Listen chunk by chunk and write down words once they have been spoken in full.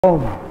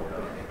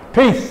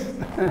Peace.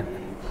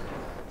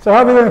 So how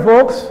are we doing,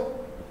 folks?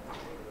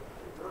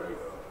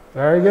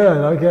 Very good,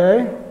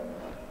 okay.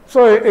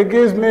 So it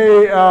gives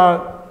me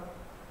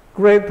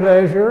great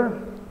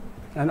pleasure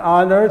and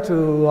honor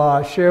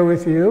to share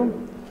with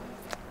you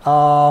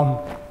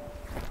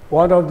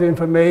one of the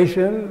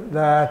information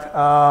that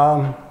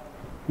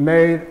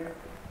made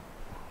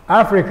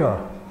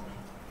Africa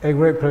a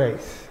great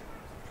place.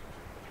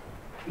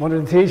 One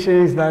of the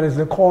teachings that is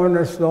the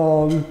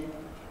cornerstone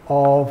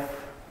of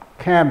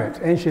Kemet,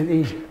 ancient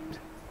Egypt.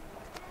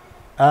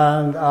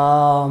 And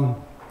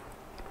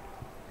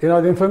you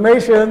know, the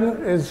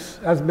information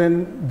has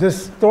been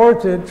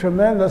distorted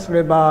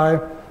tremendously by,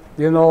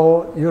 you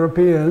know,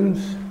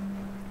 Europeans,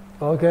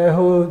 okay,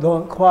 who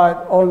don't quite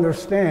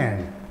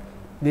understand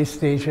these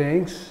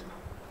teachings,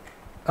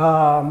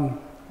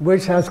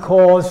 which has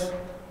caused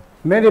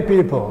many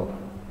people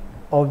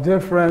of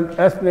different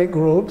ethnic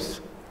groups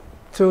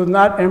to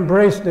not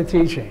embrace the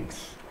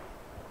teachings.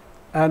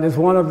 And it's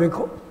one of the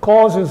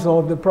causes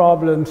of the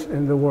problems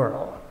in the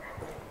world.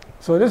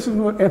 So this is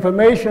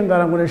information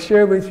that I'm going to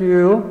share with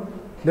you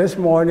this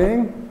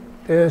morning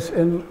is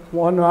in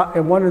one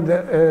of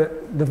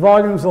the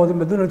volumes of the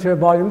Metu Neter,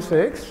 volume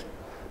 6.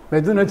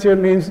 Metu Neter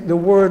means the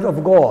word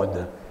of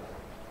God.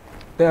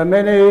 There are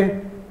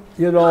many,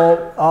 you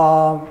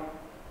know,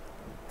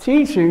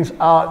 teachings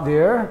out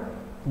there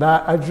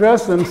that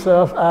address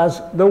themselves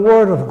as the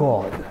word of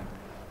God.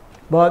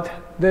 But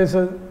there's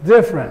a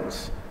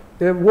difference.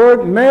 The word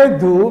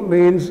Medu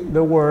means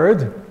the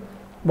word,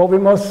 but we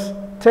must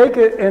take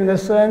it in the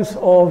sense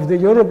of the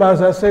Yorubas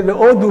that say the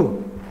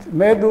Odu.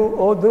 Medu,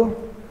 Odu,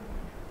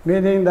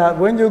 meaning that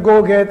when you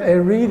go get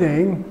a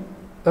reading,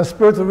 a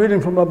spiritual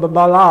reading from a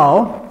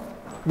Babalao,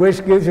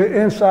 which gives you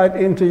insight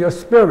into your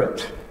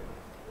spirit,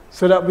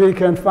 so that we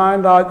can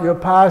find out your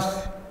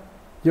past,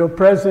 your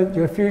present,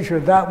 your future,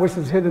 that which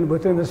is hidden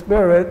within the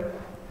spirit,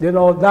 you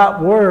know,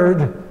 that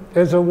word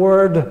is a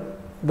word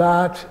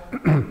that,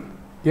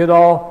 you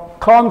know,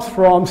 comes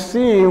from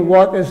seeing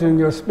what is in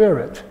your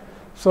spirit.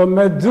 So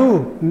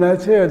Metu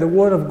Neter, the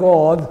word of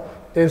God,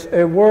 is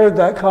a word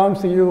that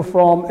comes to you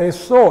from a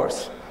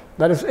source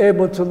that is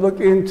able to look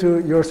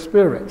into your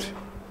spirit.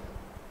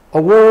 A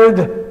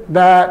word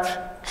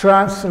that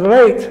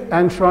translates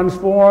and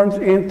transforms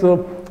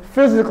into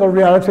physical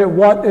reality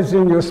what is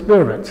in your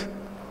spirit.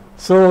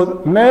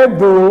 So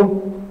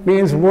Medu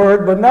means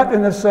word, but not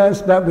in the sense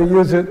that we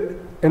use it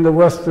in the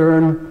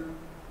Western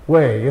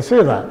way. You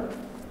see that?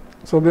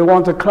 So we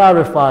want to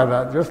clarify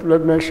that. Just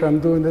let me make sure I'm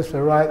doing this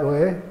the right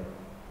way.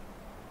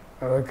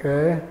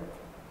 Okay.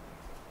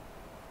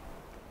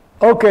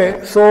 Okay,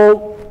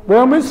 so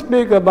when we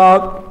speak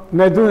about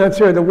Metu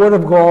Neter, the word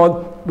of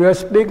God, we are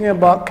speaking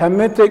about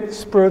Kamitic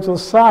spiritual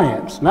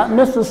science, not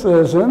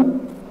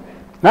mysticism,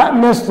 not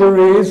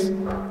mysteries.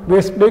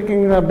 We're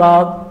speaking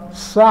about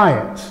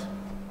science.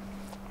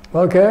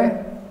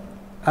 Okay?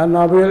 And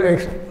I will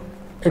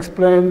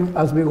explain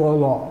as we go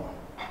along.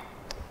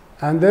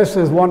 And this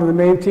is one of the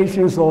main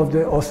teachings of the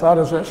Ausar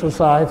Auset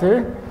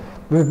Society.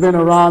 We've been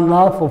around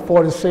now for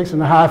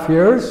 46.5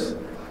 years.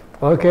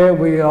 Okay,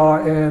 we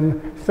are in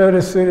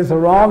 30 cities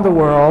around the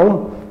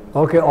world.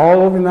 Okay, all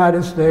over the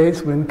United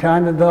States. We're in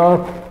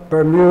Canada,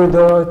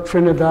 Bermuda,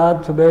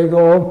 Trinidad,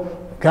 Tobago,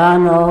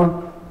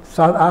 Ghana,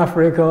 South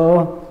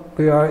Africa.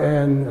 We are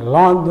in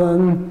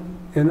London,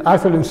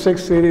 actually in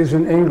 6 cities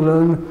in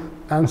England,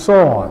 and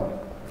so on.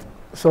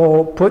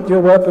 So put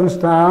your weapons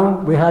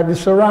down. We have you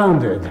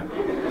surrounded.